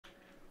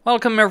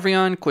Welcome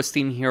everyone,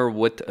 Christine here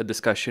with a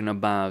discussion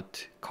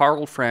about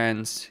Karl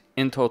Franz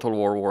in Total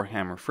War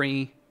Warhammer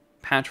 3,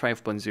 patch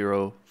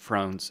 5.0,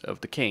 Thrones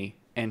of Decay,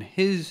 and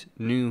his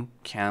new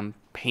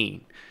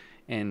campaign,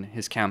 and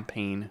his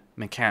campaign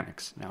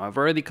mechanics. Now, I've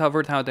already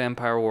covered how the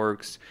Empire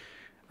works.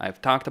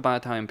 I've talked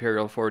about how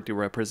Imperial 40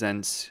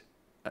 represents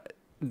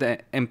the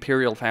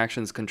Imperial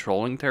factions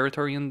controlling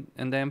territory in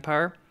the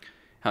Empire,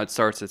 how it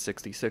starts at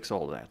 66,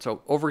 all that.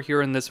 So over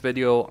here in this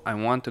video, I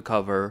want to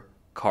cover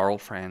Karl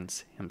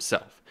Franz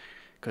himself,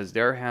 because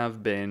there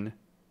have been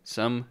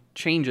some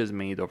changes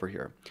made over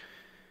here.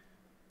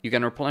 You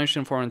can replenish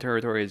in foreign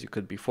territory as you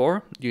could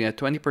before. You get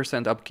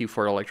 20% upkeep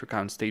for elector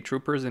count state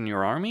troopers in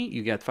your army.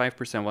 You get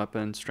 5%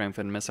 weapon strength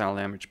and missile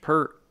damage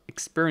per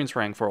experience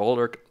rank for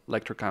all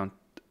elector count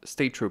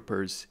state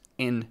troopers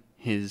in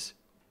his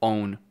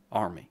own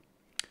army.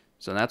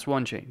 So that's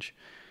one change.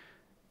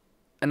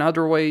 In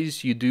other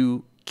ways, you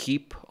do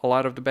keep a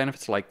lot of the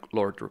benefits, like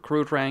Lord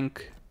Recruit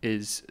rank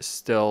is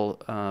still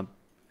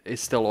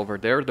over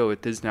there, though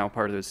it is now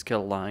part of the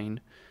skill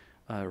line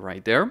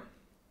right there.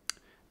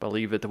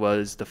 Believe it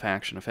was the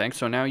faction effect.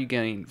 So now you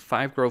gain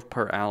 5 growth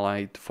per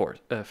allied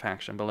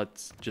faction, but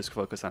let's just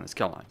focus on the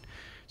skill line.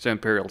 So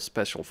Imperial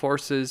Special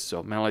Forces,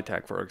 so melee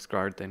attack for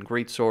X-Guard, then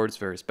Great Swords,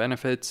 various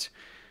benefits.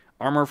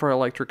 Armor for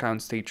Elector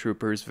Count State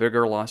Troopers,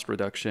 Vigor Loss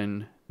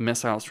Reduction,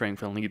 Missile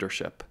Strength, and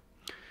Leadership.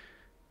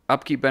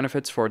 Upkeep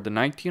benefits for the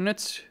Knight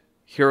units.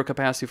 Hero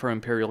capacity for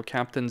Imperial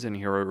Captains and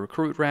Hero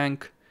Recruit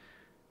rank.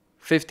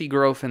 50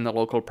 growth in the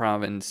local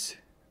province.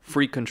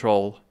 Free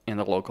control in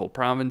the local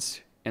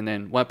province. And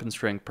then weapon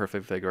strength,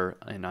 perfect vigor,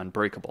 and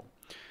unbreakable.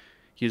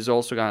 He's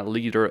also got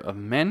Leader of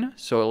Men.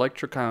 So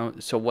Elector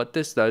Count. So what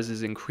this does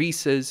is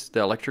increases the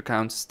Elector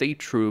Count State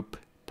Troop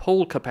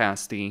pull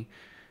capacity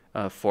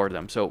for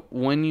them. So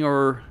when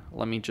you're,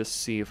 let me just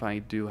see if I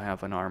do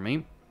have an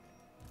army.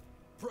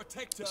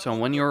 So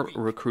when you're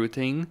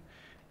recruiting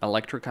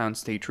Elector Count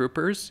State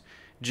Troopers,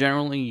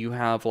 generally you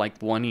have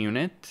like 1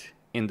 unit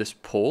in this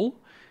pool,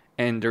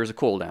 and there's a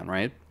cooldown,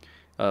 right,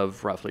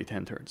 of roughly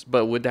 10 turns.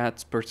 But with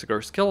that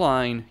particular skill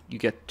line, you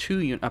get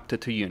up to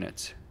 2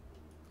 units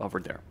over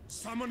there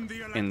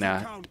in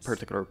that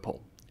particular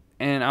pool.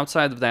 And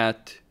outside of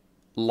that,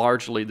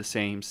 largely the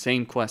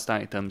same quest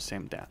items,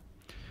 same that.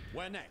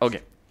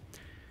 Okay.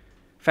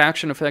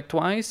 Faction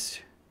effect-wise,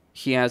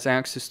 he has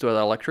access to an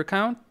Elector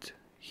Count.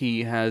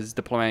 He has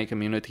diplomatic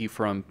immunity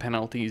from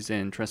penalties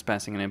in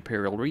trespassing in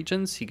Imperial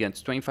regions. He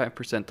gets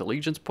 25%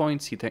 allegiance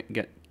points. He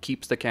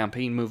keeps the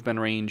campaign movement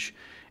range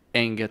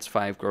and gets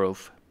 5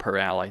 growth per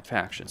allied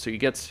faction. So he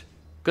gets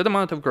good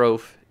amount of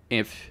growth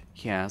if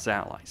he has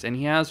allies. And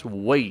he has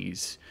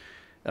ways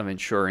of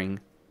ensuring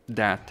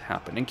that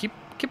happen. And keep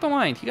in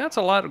mind, he gets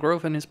a lot of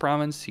growth in his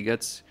province. He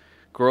gets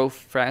growth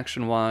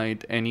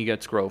faction-wide, and he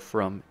gets growth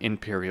from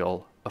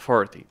Imperial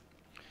authority.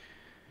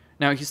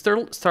 Now, he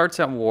still starts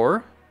at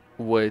war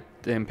with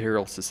the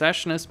Imperial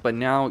Secessionists, but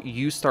now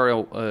you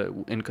start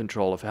in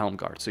control of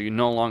Helmgard, so you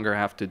no longer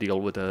have to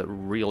deal with a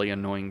really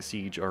annoying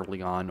siege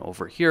early on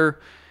over here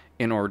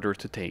in order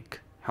to take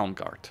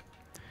Helmgard.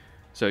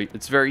 So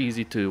it's very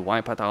easy to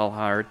wipe out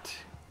Alhart,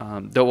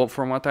 though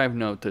from what I've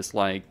noticed,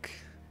 like,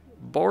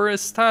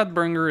 Boris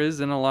Stadbringer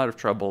is in a lot of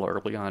trouble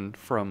early on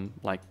from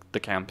like the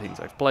campaigns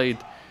I've played.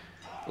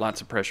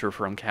 Lots of pressure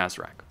from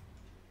Kazrak.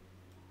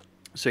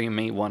 So you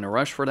may want to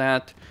rush for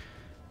that,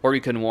 or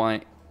you can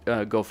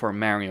go for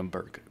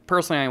Marienburg.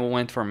 Personally, I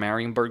went for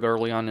Marienburg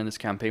early on in this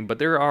campaign, but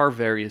there are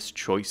various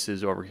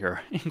choices over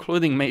here,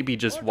 including maybe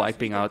just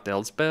wiping out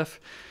Elspeth,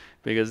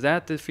 because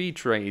that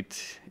defeat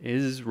rate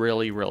is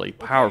really, really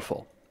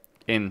powerful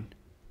in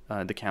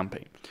the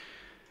campaign.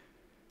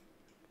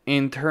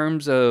 In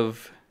terms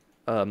of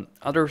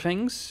other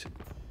things,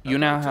 you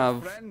now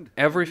have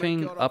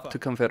everything up to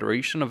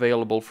Confederation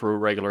available through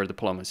regular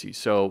diplomacy.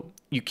 So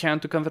you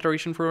can't do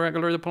Confederation through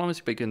regular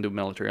diplomacy, but you can do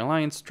military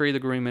alliance, trade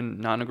agreement,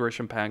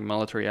 non-aggression pact,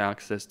 military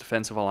access,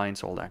 defensive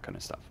alliance, all that kind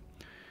of stuff.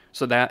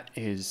 So that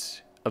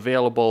is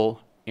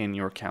available in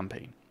your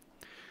campaign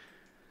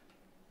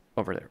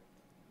over there.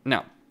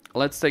 Now,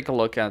 let's take a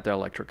look at the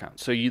Elector Count.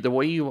 So the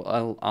way you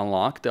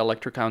unlock the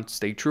Elector Count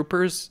State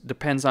Troopers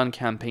depends on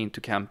campaign to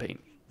campaign.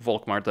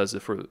 Volkmar does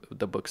it for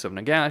the Books of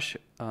Nagash.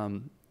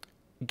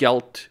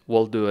 Gelt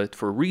will do it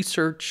for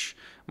research.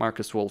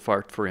 Marcus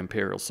Wolfart for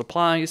Imperial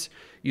supplies.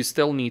 You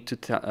still need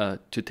to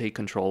take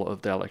control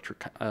of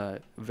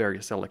the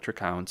various Elector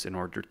Counts in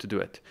order to do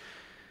it.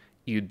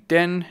 You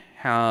then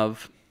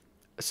have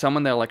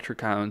summon the Elector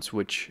Counts,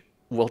 which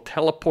will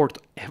teleport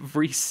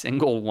every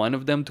single one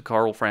of them to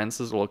Karl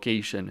Franz's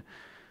location.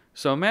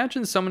 So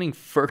imagine summoning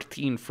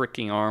 13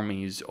 freaking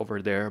armies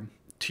over there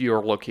to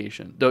your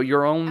location. Though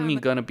you're only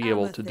going to be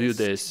able to do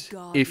this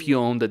if you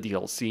own the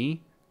DLC,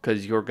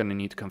 because you're going to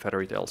need to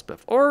confederate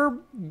Elspeth. Or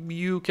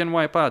you can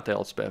wipe out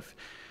Elspeth.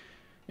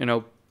 You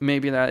know,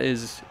 maybe that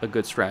is a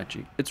good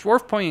strategy. It's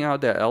worth pointing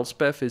out that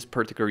Elspeth is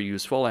particularly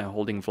useful at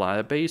holding Vlad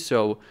at bay,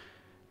 so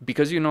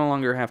because you no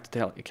longer have to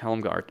tell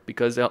Helmgart,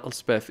 because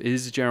Elspeth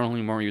is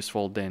generally more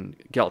useful than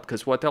Gelt.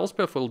 Because what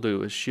Elspeth will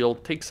do is she'll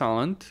take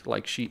Silent,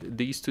 like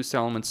these two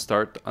settlements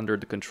start under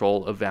the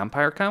control of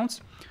vampire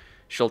counts.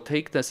 She'll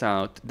take this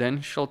out,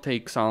 then she'll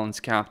take Silent's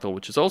capital,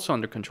 which is also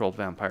under control of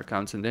vampire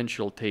counts, and then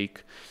she'll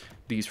take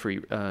these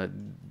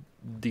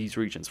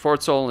regions.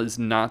 Fort Sol is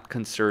not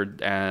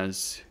considered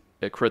as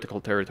a critical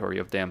territory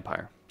of the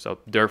Empire, so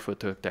therefore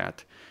took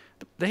that.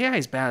 The AI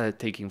is bad at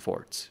taking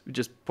forts.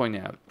 Just pointing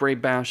out.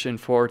 Great Bastion,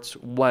 forts,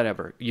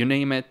 whatever. You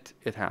name it,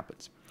 it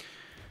happens.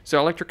 So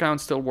electric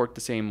counts still work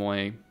the same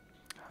way.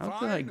 How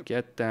did I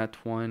get that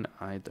one?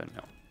 I don't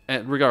know.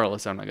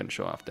 Regardless, I'm not going to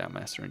show off that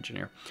Master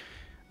Engineer.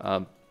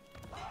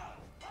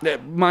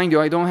 Mind you,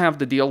 I don't have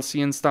the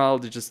DLC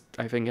installed. It just,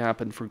 I think,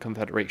 happened from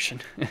Confederation.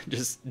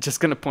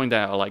 just going to point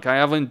out, like, I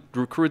haven't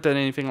recruited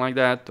anything like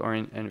that or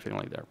anything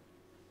like that.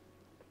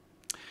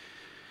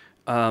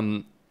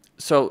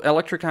 So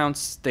electric counts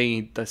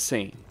stay the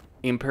same.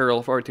 Imperial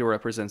authority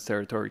represents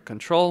territory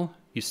control.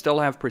 You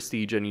still have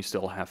prestige and you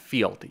still have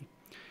fealty.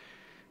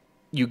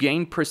 You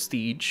gain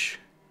prestige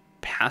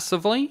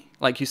passively,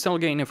 like you still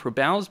gain it for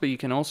battles, but you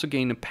can also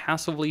gain it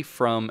passively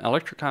from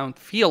electric count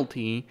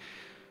fealty,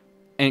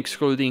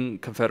 excluding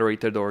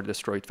confederated or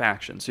destroyed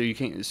factions. So you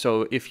can,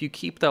 so if you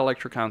keep the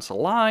electric counts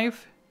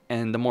alive,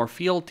 and the more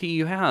fealty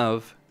you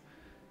have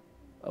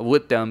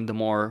with them, the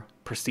more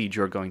prestige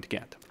you're going to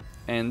get.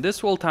 And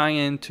this will tie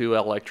into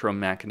Electro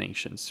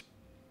Machinations.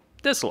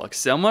 This looks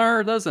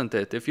similar, doesn't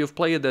it? If you've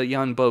played the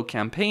Jan Bo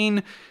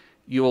campaign,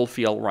 you will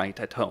feel right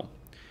at home.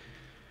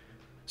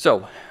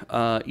 So,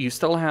 you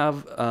still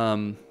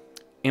have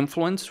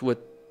influence with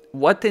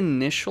what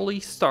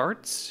initially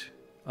starts.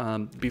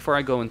 Before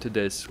I go into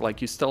this,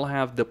 like you still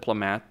have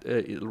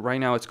right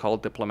now it's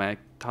called diplomatic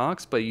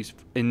talks, but you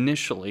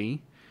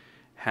initially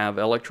have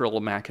electoral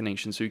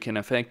machinations, so you can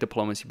affect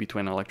diplomacy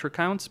between electric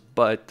counts,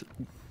 but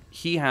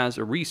he has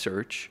a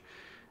research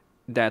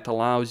that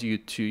allows you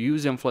to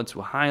use influence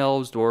with High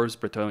Elves, Dwarves,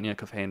 Bretonnia,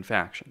 Cathayan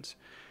factions.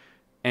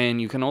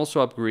 And you can also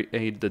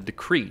upgrade the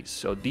decrees.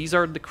 So these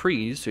are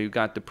decrees, so you've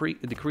got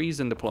decrees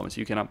and diplomacy.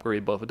 You can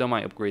upgrade both of them.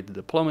 I upgrade the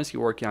diplomacy,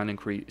 working on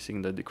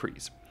increasing the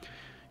decrees.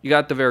 You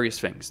got the various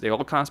things. They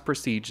all cost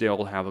prestige, they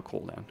all have a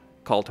cooldown.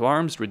 Call to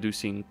arms,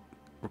 reducing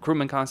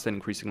recruitment cost and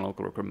increasing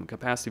local recruitment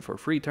capacity for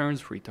free turn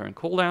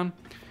cooldown.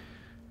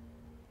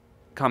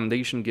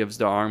 Commendation gives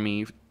the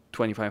army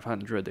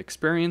 2500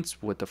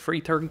 experience with the free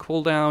turn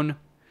cooldown.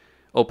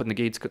 Open the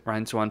gates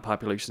grants 1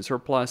 population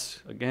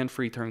surplus, again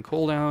free turn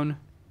cooldown.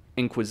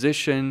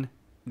 Inquisition,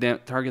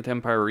 the target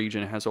empire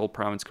region has all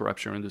province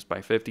corruption reduced by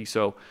 50,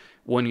 so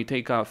when you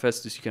take out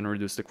Festus you can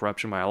reduce the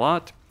corruption by a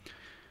lot.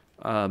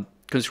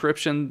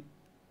 Conscription,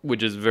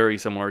 which is very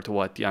similar to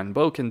what Jan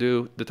Bo can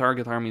do, the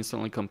target army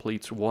instantly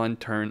completes 1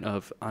 turn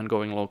of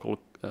ongoing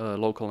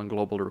local and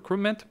global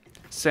recruitment.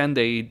 Send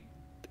aid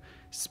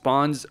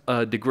spawns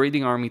a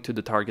degrading army to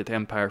the target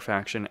empire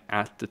faction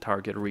at the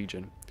target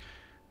region.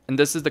 And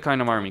this is the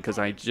kind of army, because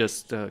I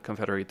just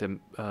confederated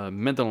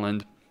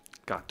Midland,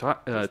 got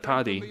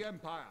Toddy.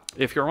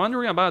 If you're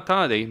wondering about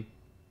Toddy,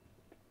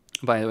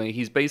 by the way,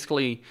 he's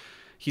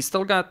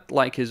still got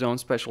like his own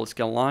special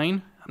skill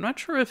line. I'm not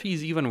sure if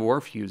he's even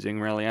worth using,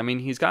 really. I mean,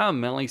 he's got a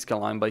melee skill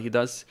line, but he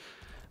does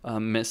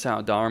miss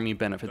out the army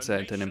benefits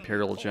that an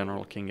Imperial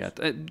General can get.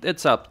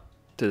 It's up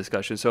to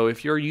discussion. So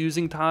if you're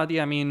using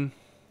Toddy, I mean,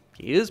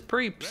 he is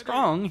pretty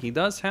strong. He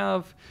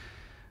can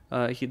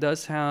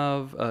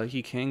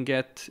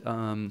get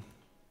an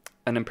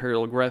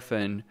Imperial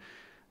Griffin,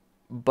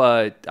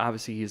 but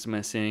obviously he's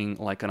missing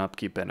like an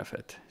upkeep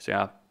benefit. So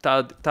yeah,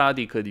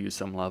 Toddy could use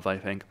some love, I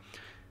think.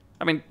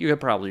 I mean, you could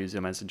probably use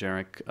him as a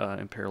generic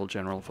Imperial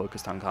General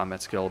focused on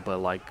combat skill, but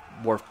like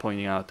worth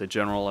pointing out, the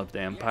General of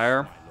the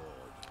Empire,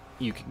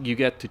 you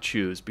get to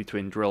choose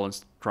between Drill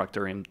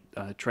Instructor and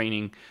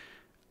Training.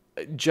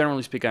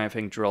 Generally speaking, I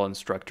think Drill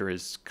Instructor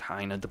is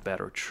kind of the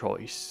better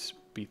choice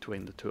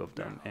between the two of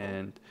them.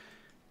 And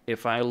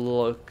if I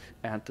look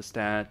at the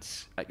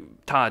stats,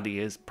 Toddy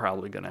is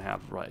probably going to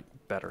have like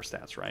better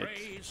stats right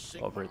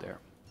over there.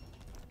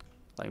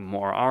 Like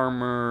more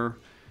armor,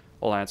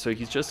 all that. So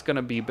he's just going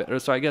to be better.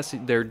 So I guess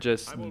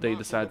they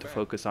decided to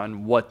focus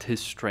on what his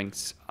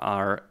strengths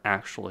are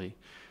actually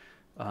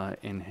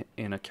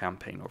in a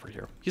campaign over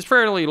here. He's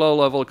fairly low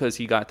level because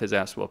he got his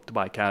ass whooped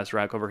by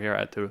Kazrak over here.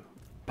 I had to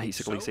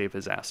basically save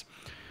his ass.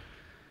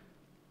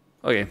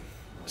 Okay,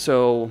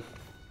 so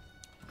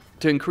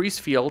to increase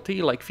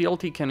fealty, like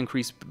fealty can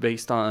increase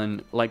based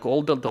on like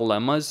all the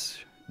dilemmas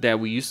that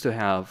we used to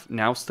have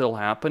now still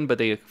happen, but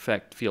they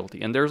affect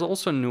fealty. And there's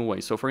also new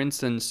ways. So for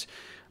instance,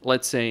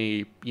 let's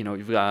say, you know,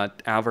 you've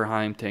got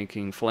Averheim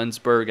taking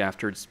Flensburg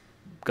after it's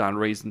gone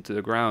razed into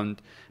the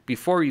ground.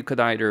 Before, you could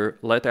either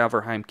let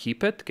Averheim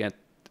keep it, get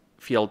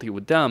fealty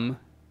with them,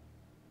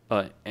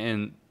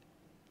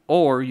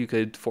 or you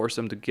could force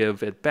them to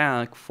give it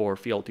back for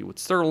fealty with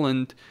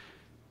Stirland,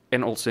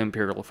 and also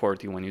Imperial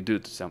Authority when you do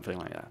something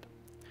like that.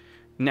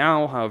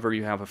 Now, however,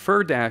 you have a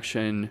third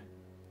action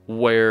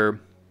where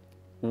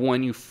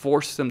when you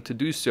force them to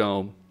do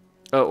so,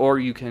 or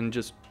you can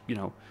just, you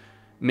know,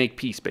 make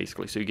peace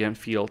basically, so you get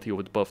fealty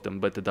with both of them,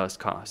 but it does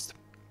cost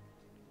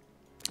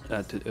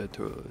to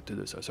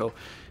do so. So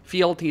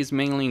fealty is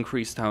mainly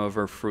increased,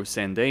 however, through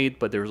Send Aid,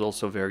 but there's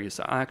also various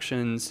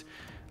actions.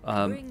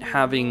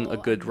 Having a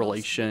good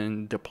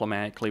relation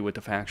diplomatically with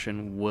the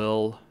faction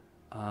will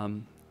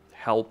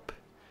help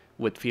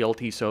with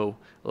fealty. So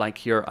like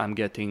here, I'm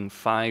getting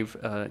 5,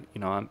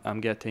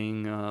 I'm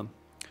getting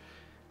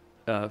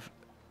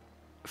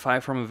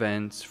 5 from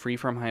events, 3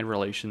 from high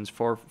relations,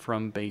 4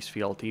 from base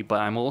fealty,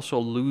 but I'm also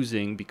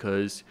losing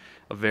because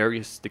of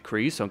various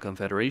decrees, so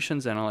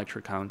confederations and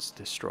elector counts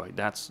destroyed.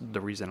 That's the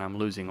reason I'm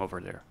losing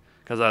over there,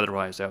 because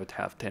otherwise I would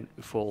have 10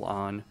 full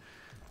on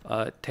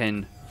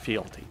 10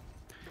 fealty.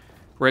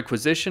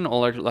 Requisition,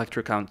 all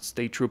elector count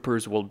state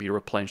troopers will be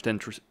replenished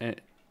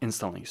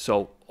instantly.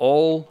 So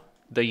all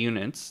the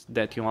units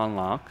that you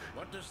unlock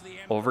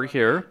over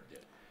here,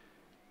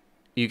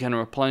 you can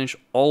replenish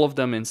all of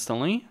them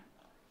instantly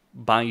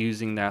by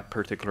using that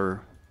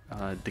particular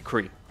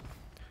decree.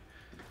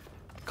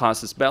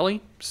 Casus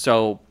belli,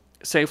 so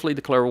safely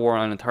declare war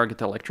on a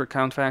target elector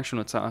count faction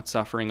without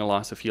suffering a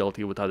loss of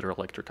fealty with other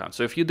elector counts.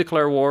 So if you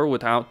declare war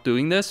without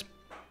doing this,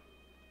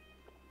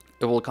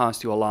 it will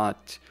cost you a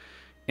lot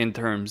in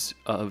terms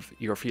of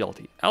your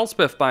fealty.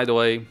 Elspeth, by the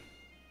way,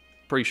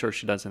 pretty sure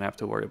she doesn't have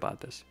to worry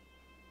about this.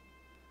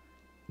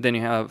 Then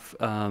you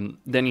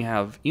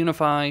have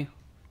Unify,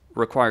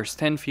 requires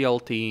 10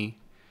 fealty,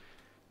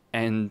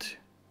 and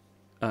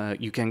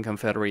you can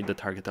confederate the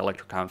target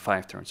elector count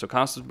 5 turns. So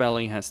Casus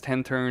Belli has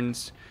 10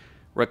 turns,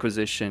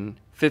 Requisition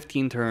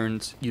 15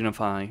 turns,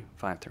 Unify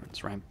 5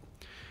 turns, right?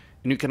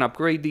 And you can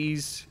upgrade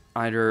these,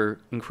 either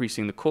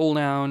increasing the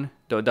cooldown,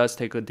 though it does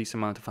take a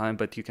decent amount of time,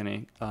 but you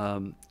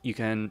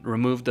can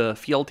remove the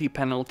fealty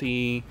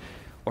penalty,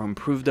 or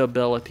improve the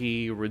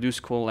ability, reduce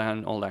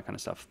cooldown, all that kind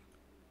of stuff.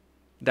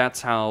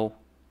 That's how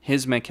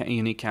his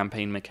unique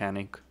campaign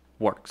mechanic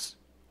works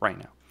right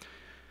now.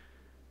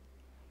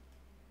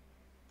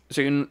 So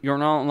you're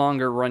no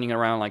longer running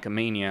around like a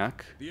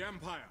maniac,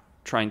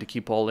 trying to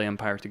keep all the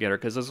Empire together,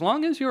 because as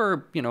long as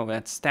you're,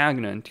 at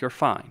stagnant, you're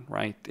fine,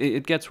 right?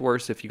 It gets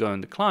worse if you go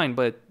in decline,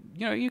 but,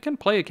 you can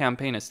play a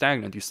campaign as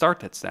stagnant. You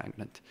start at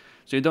stagnant.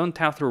 So you don't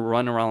have to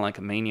run around like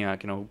a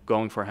maniac,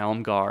 going for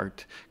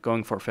Helmgard,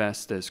 going for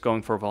Festus,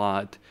 going for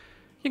Vlad.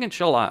 You can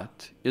chill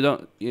out.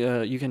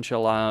 You can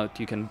chill out,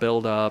 you can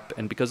build up,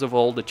 and because of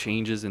all the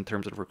changes in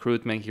terms of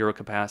recruitment, hero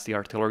capacity,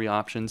 artillery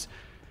options,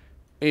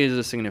 it is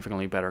a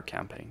significantly better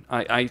campaign.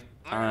 I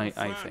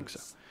think so.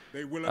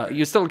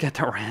 You still get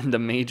a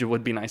random mage. It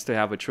would be nice to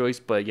have a choice,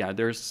 but yeah,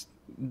 there's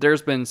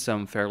been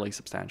some fairly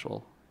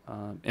substantial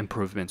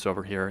improvements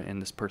over here in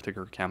this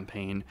particular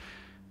campaign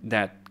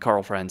that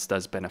Karl Franz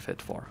does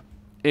benefit for.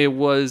 It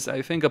was,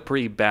 I think, a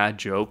pretty bad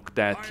joke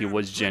that he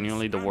was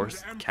genuinely the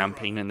worst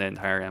campaign in the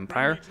entire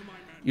Empire.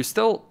 You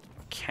still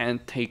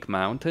can't take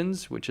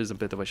mountains, which is a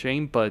bit of a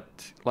shame,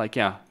 but like,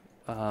 yeah,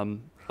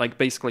 like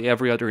basically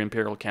every other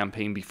Imperial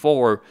campaign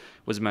before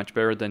was much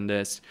better than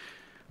this.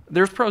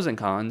 There's pros and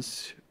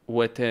cons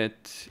with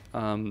it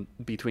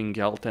between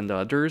Gelt and the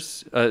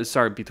others.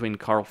 Between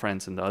Karl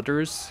Franz and the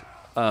others.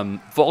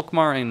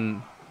 Volkmar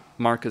and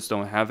Marcus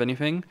don't have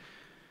anything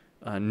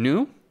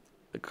new.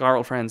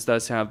 Karl Franz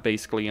does have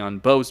basically on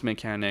Bo's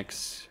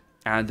mechanics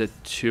added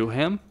to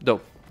him,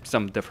 though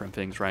some different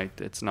things, right?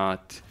 It's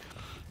not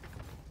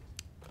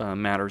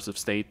matters of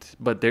state,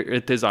 but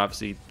it is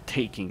obviously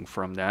taking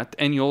from that.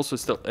 And you also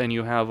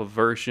you have a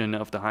version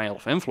of the High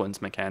Elf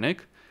Influence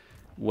mechanic,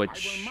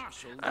 which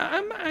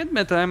I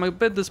admit that I'm a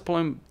bit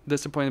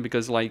disappointed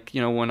because, like,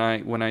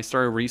 when I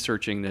started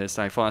researching this,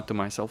 I thought to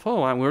myself,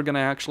 oh, we're gonna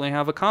actually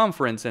have a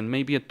conference, and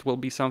maybe it will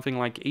be something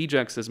like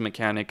Ajax's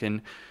mechanic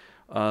in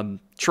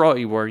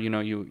Troy, where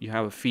you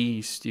have a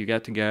feast, you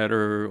get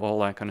together, all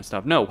that kind of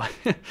stuff. No,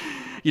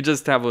 you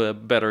just have a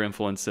better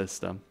influence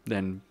system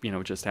than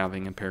just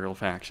having Imperial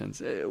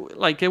factions.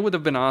 Like, it would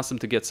have been awesome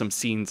to get some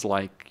scenes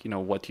like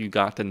what you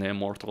got in the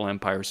Immortal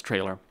Empires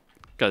trailer,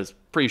 because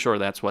pretty sure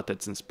that's what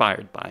it's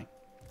inspired by.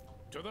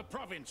 To the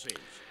provinces.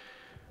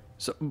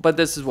 So, but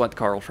this is what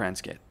Karl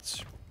Franz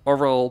gets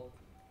overall: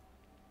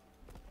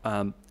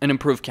 an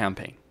improved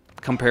campaign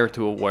compared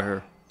to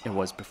where it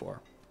was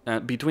before.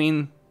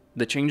 Between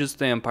the changes to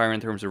the Empire in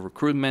terms of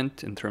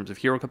recruitment, in terms of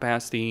hero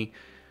capacity,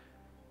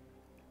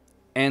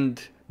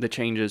 and the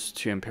changes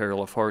to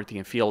Imperial authority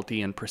and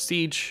fealty and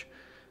prestige,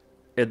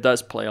 it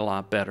does play a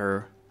lot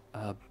better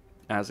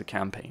as a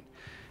campaign.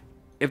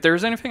 If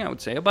there's anything I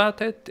would say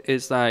about it,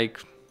 is like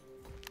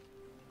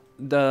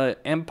the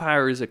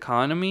Empire's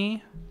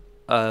economy,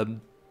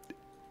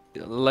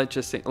 let's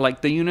just say,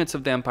 like, the units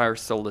of the Empire are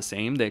still the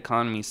same, the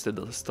economy is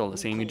still the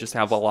same, you just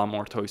have a lot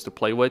more toys to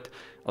play with.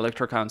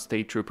 Elector count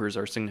state troopers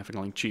are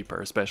significantly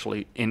cheaper,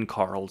 especially in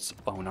Karl's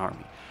own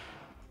army.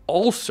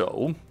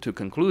 Also, to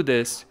conclude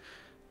this,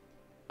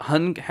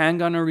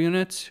 handgunner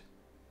units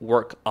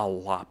work a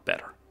lot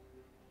better.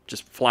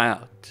 Just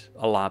flat out,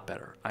 a lot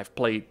better. I've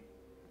played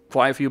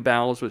quite a few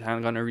battles with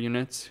handgunner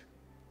units,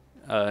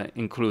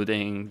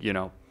 including,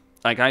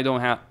 Like, I don't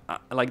have,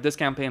 like, this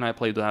campaign I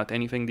played without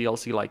anything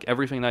DLC, like,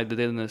 everything I did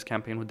in this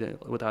campaign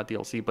without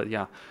DLC, but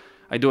yeah,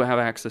 I do have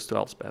access to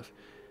Elspeth.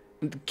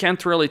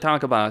 Can't really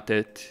talk about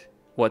it,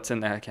 what's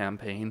in that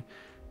campaign,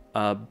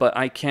 but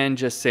I can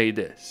just say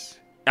this.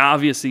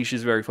 Obviously,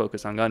 she's very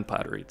focused on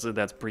gunpowder, so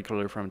that's pretty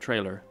clear from the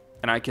trailer,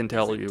 and I can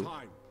tell you,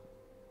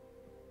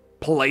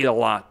 played a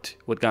lot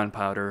with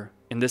gunpowder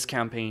in this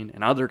campaign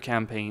and other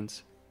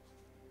campaigns.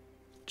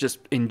 Just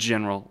in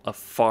general, a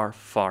far,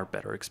 far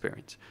better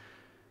experience.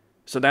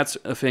 So that's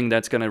a thing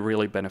that's going to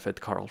really benefit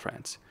Karl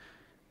Franz.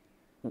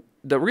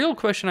 The real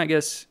question, I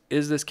guess,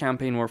 is this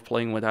campaign worth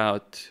playing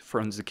without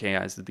Thrones Decay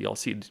as the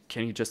DLC?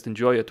 Can you just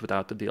enjoy it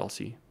without the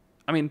DLC?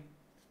 I mean,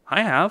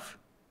 I have.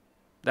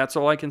 That's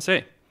all I can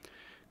say.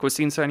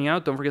 Christine signing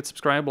out. Don't forget to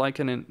subscribe, like,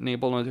 and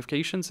enable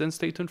notifications, and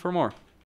stay tuned for more.